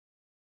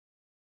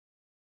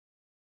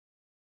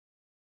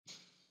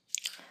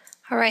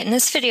All right, in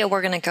this video,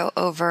 we're going to go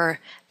over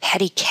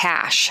petty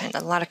cash. And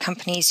a lot of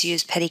companies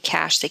use petty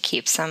cash to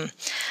keep some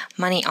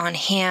money on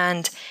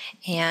hand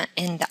and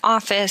in the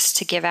office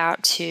to give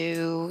out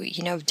to,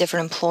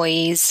 different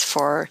employees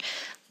for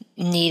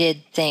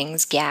needed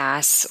things,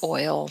 gas,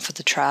 oil for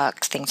the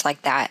trucks, things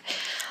like that.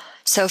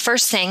 So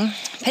first thing,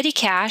 petty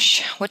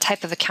cash, what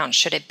type of account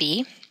should it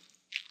be?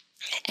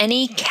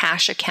 Any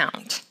cash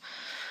account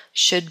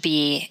should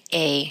be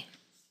a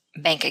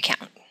bank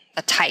account,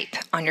 a type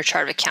on your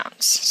chart of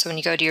accounts. So when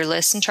you go to your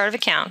list and chart of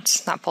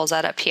accounts, that pulls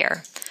that up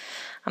here.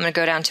 I'm going to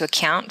go down to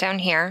account down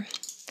here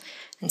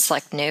and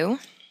select new.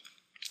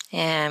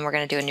 And we're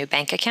going to do a new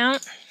bank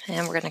account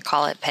and we're going to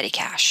call it petty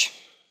cash.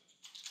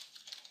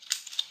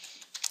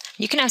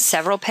 You can have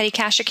several petty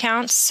cash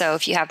accounts. So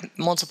if you have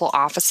multiple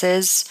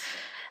offices,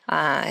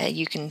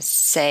 you can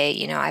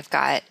say, I've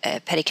got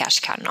a petty cash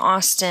account in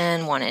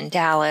Austin, one in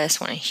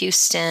Dallas, one in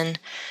Houston.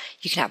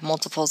 You can have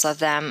multiples of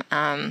them.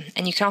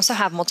 And you can also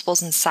have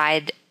multiples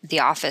inside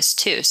the office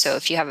too. So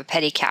if you have a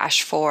petty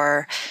cash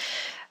for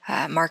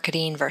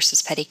marketing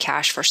versus petty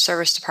cash for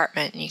service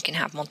department, you can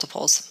have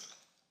multiples.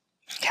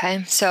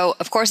 Okay, so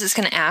of course it's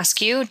going to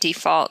ask you,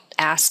 default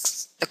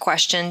asks the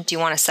question, do you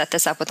want to set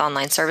this up with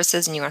online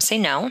services? And you want to say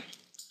no.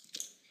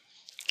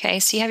 Okay,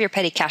 so you have your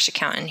petty cash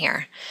account in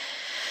here.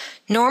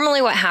 Normally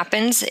what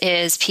happens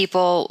is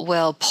people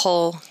will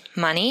pull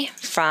money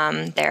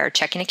from their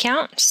checking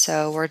account.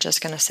 So we're just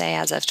going to say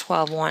as of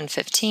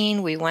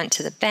 12/1/15, we went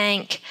to the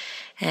bank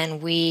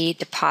and we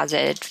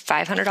deposited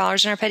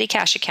 $500 in our petty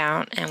cash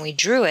account and we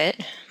drew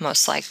it,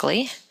 most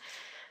likely,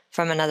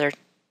 from another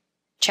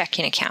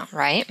checking account,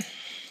 right?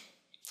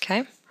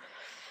 Okay.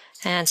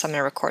 And so I'm going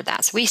to record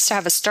that. So we still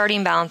have a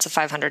starting balance of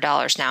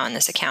 $500 now in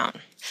this account.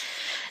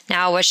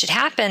 Now what should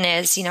happen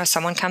is,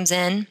 someone comes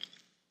in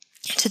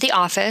to the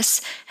office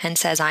and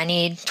says, I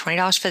need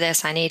 $20 for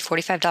this, I need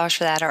 $45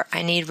 for that, or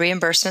I need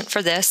reimbursement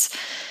for this.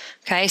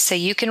 Okay, so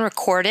you can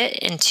record it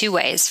in two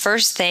ways.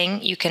 First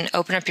thing, you can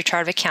open up your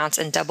chart of accounts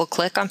and double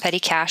click on petty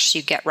cash so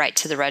you get right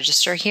to the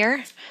register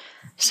here.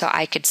 So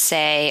I could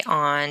say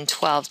on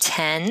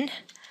 12/10,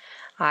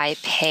 I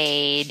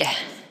paid,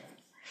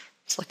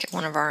 let's look at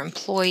one of our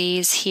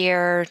employees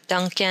here,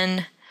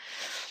 Duncan,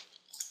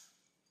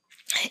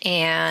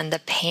 and the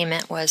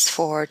payment was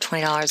for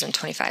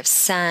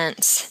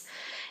 $20.25.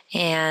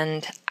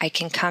 And I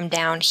can come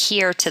down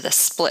here to the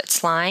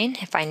splits line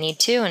if I need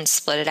to and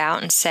split it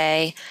out and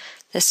say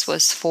this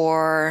was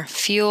for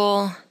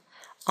fuel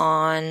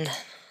on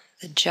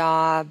the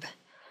job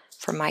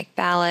for Mike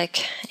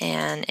Ballack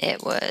and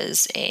it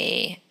was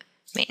a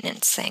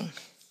maintenance thing.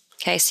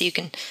 Okay, so you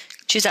can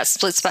choose that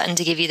splits button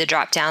to give you the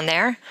drop down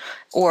there.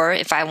 Or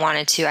if I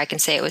wanted to, I can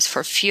say it was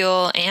for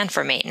fuel and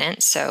for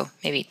maintenance. So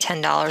maybe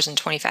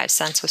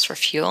 $10.25 was for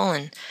fuel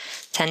and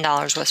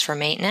 $10 was for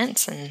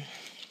maintenance, and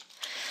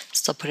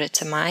still put it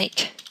to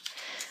Mike.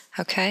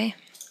 Okay.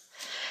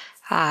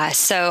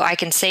 So I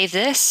can save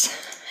this.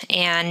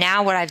 And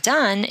now what I've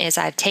done is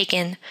I've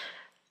taken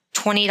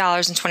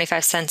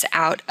 $20.25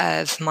 out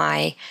of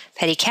my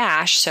petty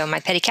cash. So my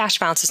petty cash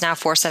balance is now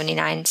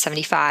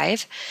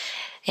 $479.75.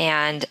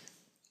 And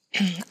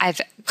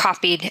I've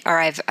copied, or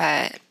I've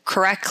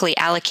correctly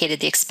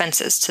allocated the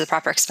expenses to the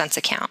proper expense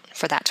account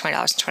for that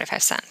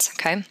 $20.25.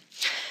 Okay.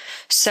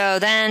 So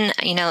then,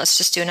 let's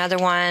just do another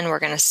one. We're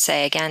going to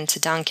say again to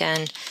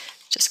Duncan,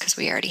 just because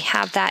we already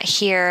have that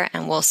here,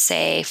 and we'll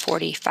say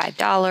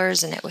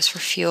 $45 and it was for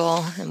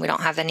fuel and we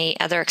don't have any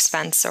other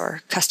expense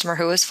or customer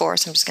who was for,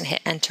 so I'm just going to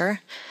hit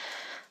enter.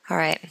 All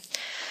right.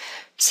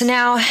 So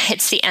now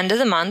it's the end of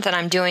the month and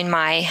I'm doing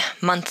my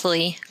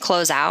monthly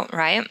closeout,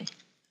 right?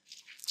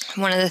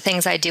 One of the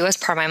things I do as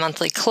part of my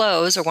monthly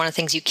close, or one of the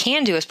things you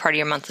can do as part of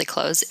your monthly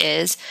close,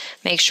 is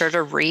make sure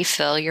to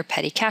refill your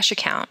petty cash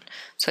account.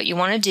 So what you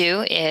want to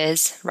do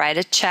is write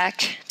a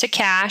check to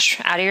cash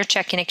out of your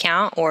checking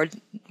account or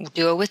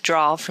do a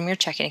withdrawal from your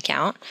checking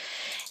account.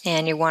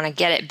 And you want to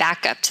get it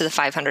back up to the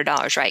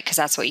 $500, right? Because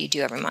that's what you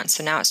do every month.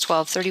 So now it's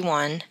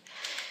 12/31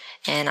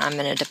 and I'm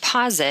going to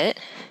deposit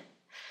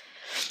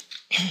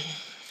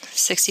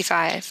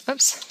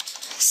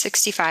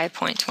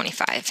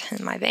 65.25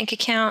 in my bank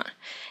account.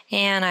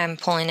 And I'm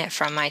pulling it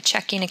from my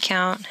checking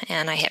account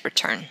and I hit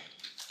return.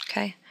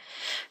 Okay.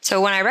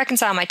 So when I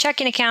reconcile my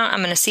checking account, I'm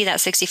going to see that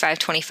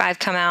 65.25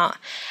 come out.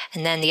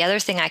 And then the other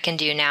thing I can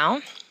do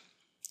now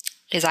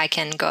is I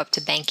can go up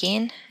to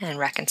banking and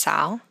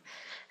reconcile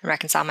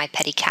my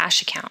petty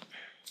cash account.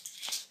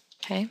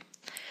 Okay.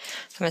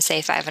 So I'm going to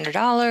say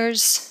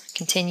 $500,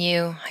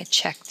 continue. I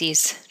check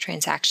these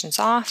transactions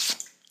off.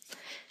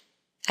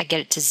 I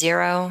get it to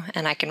 0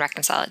 and I can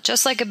reconcile it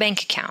just like a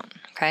bank account.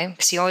 Okay,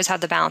 because you always have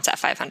the balance at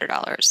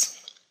 $500.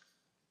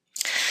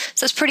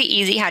 So it's pretty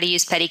easy how to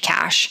use petty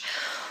cash.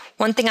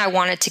 One thing I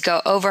wanted to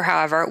go over,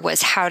 however,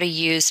 was how to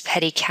use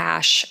petty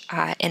cash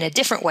in a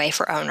different way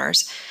for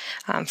owners.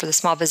 For the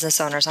small business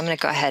owners, I'm going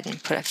to go ahead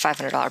and put a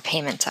 $500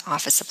 payment to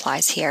office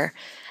supplies here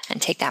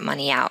and take that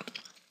money out.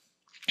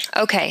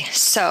 Okay,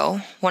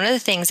 so one of the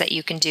things that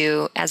you can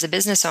do as a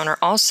business owner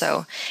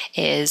also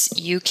is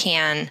you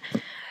can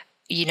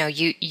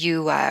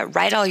you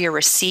write all your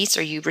receipts,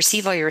 or you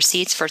receive all your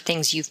receipts for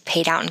things you've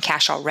paid out in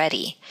cash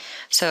already.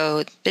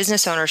 So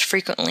business owners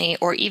frequently,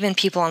 or even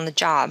people on the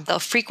job, they'll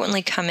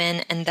frequently come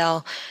in and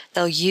they'll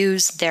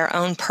use their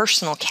own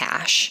personal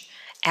cash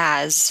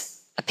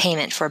as a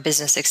payment for a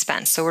business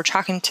expense. So we're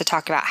talk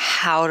about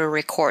how to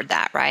record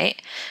that, right?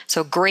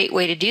 So a great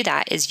way to do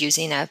that is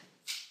using a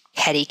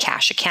petty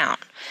cash account.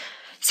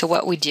 So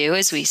what we do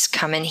is we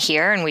come in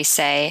here and we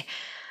say,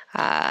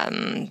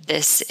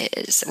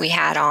 we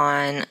had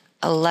on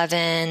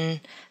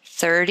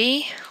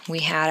 11/30, we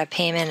had a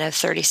payment of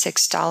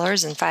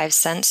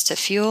 $36.05 to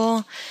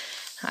fuel.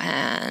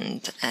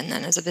 And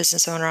then as a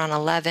business owner on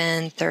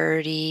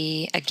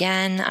 11/30,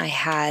 again, I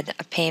had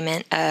a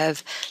payment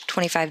of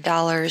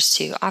 $25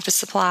 to office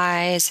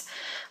supplies.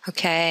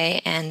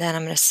 Okay. And then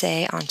I'm going to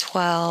say on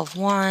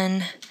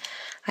 12/1,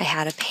 I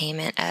had a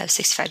payment of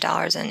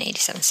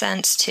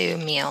 $65.87 to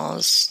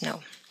meals.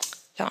 No,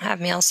 don't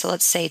have meals, so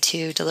let's say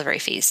to delivery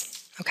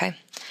fees. Okay.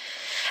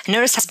 And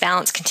notice how this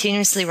balance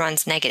continuously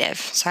runs negative.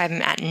 So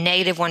I'm at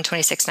negative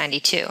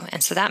 $126.92.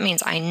 And so that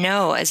means I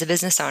know as a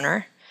business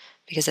owner,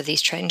 because of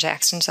these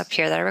transactions up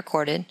here that I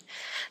recorded,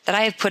 that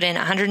I have put in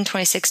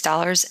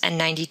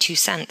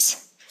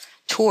 $126.92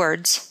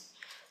 towards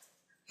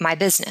my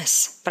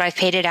business, but I've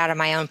paid it out of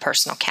my own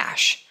personal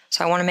cash.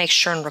 So I want to make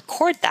sure and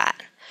record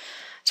that.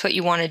 So what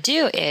you want to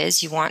do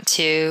is you want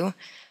to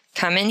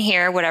come in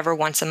here, whatever,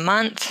 once a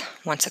month,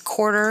 once a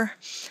quarter,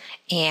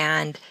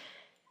 and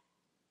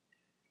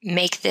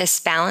make this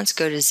balance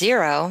go to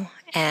zero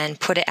and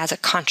put it as a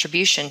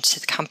contribution to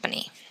the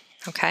company.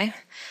 Okay?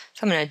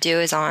 So I'm going to do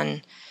is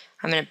I'm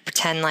going to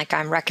pretend like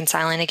I'm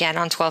reconciling again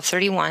on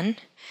 12/31.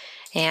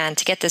 And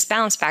to get this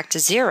balance back to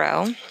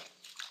zero,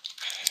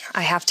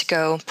 I have to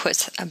go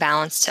put a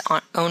balance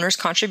to owner's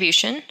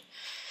contribution.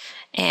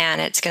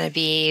 And it's going to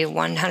be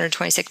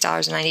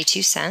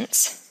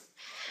 $126.92.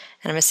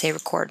 And I'm going to say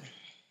record.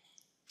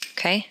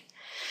 Okay.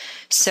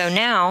 So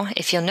now,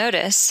 if you'll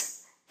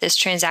notice, this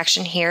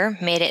transaction here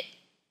made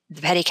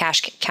the petty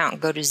cash account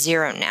go to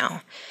zero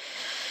now.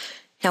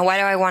 Now, why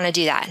do I want to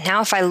do that?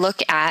 Now, if I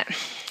look at,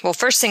 well,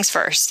 first things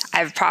first,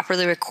 I've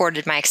properly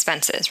recorded my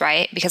expenses,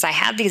 right? Because I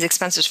have these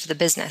expenses for the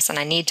business and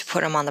I need to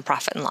put them on the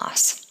profit and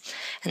loss.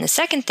 And the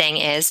second thing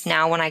is,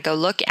 now when I go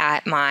look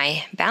at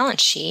my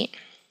balance sheet,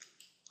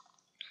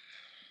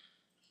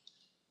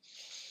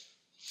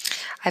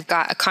 I've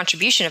got a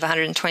contribution of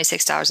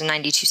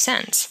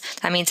 $126.92.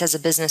 That means as a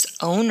business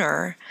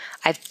owner,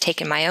 I've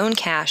taken my own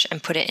cash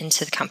and put it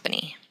into the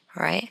company,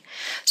 all right?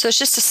 So it's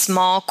just a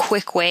small,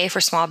 quick way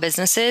for small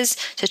businesses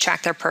to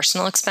track their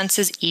personal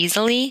expenses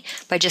easily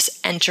by just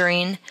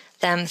entering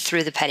them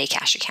through the petty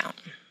cash account.